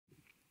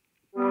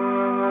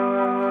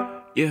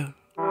Yeah.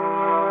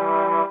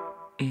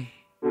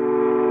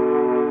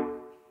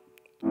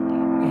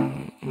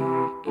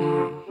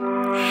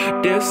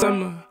 This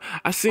summer,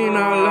 I seen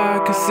all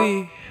I could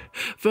see.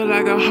 Feel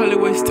like I hardly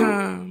waste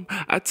time.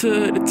 I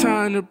took the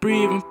time to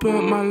breathe and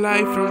put my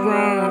life in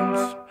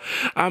rhymes.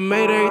 I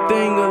made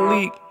everything a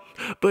leak,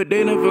 but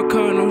they never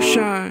caught no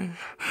shine.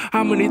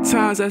 How many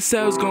times I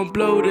said I was gonna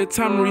blow the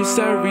time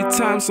reset every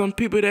time? Some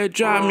people that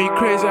drive me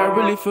crazy, I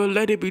really feel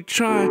like they be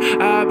trying.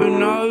 I've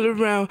been all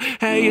around,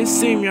 hey, you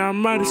see me,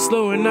 I'm riding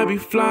slow and I be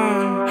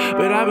flying.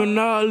 But I've been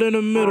all in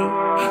the middle,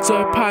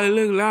 so it probably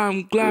look like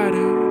I'm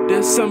gliding.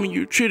 There's some of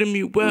you treated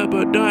me well,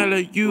 but don't act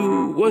like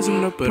you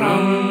wasn't a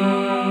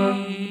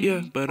problem.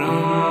 Yeah, yeah.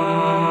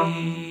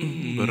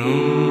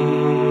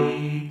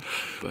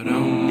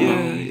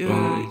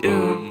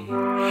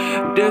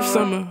 This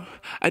summer,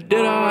 I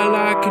did all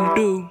I can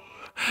do.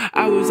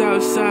 I was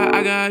outside,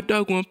 I got a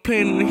dog one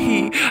playing in the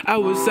heat. I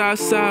was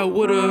outside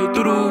with a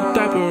doo-doo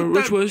diaper,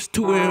 Rich was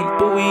too and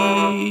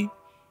buoy.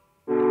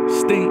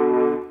 Stink.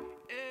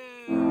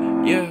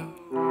 Yeah.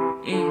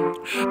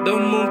 The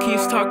moon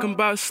keeps talking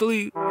about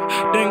sleep,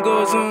 then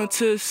goes on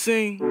to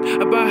sing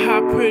about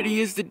how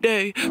pretty is the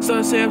day. So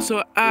I say up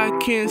so I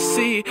can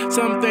see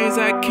some things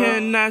I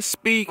cannot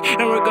speak.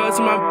 In regards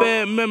to my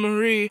bad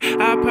memory,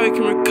 I probably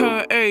can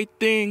recall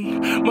everything.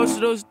 Most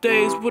of those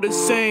days were the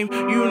same.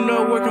 You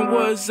know working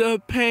was a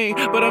pain,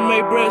 but I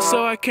made bread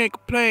so I can't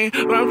complain.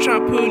 But I'm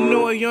trying to put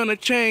Noah on a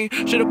chain.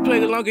 Should've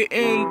played longer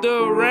in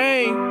the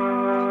rain.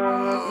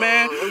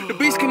 Man, the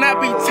beast cannot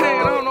be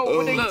tamed. I don't know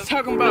what they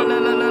talking about.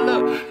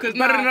 Look. Cause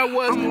better than I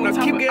was. Now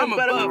keep getting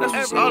better. That's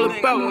what it's all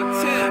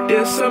about.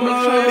 This summer,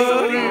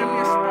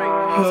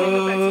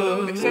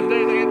 except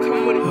they ain't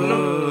come with it. You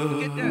know,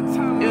 get that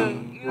time.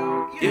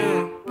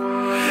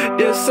 Yeah.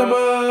 This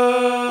summer.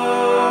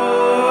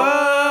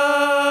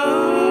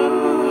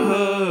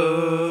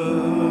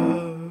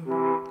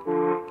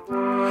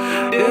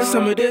 This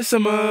summer, this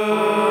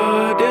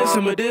summer, this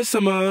summer, this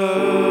summer,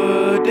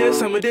 this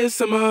summer, this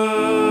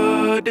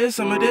summer, this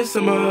summer, this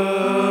summer.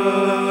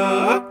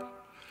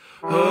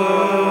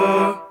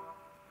 Hello.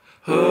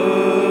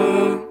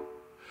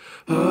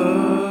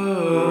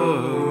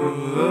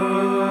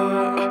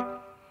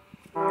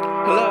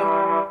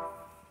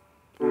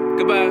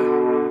 Goodbye.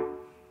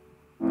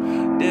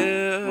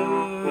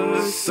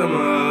 This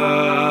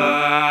summer.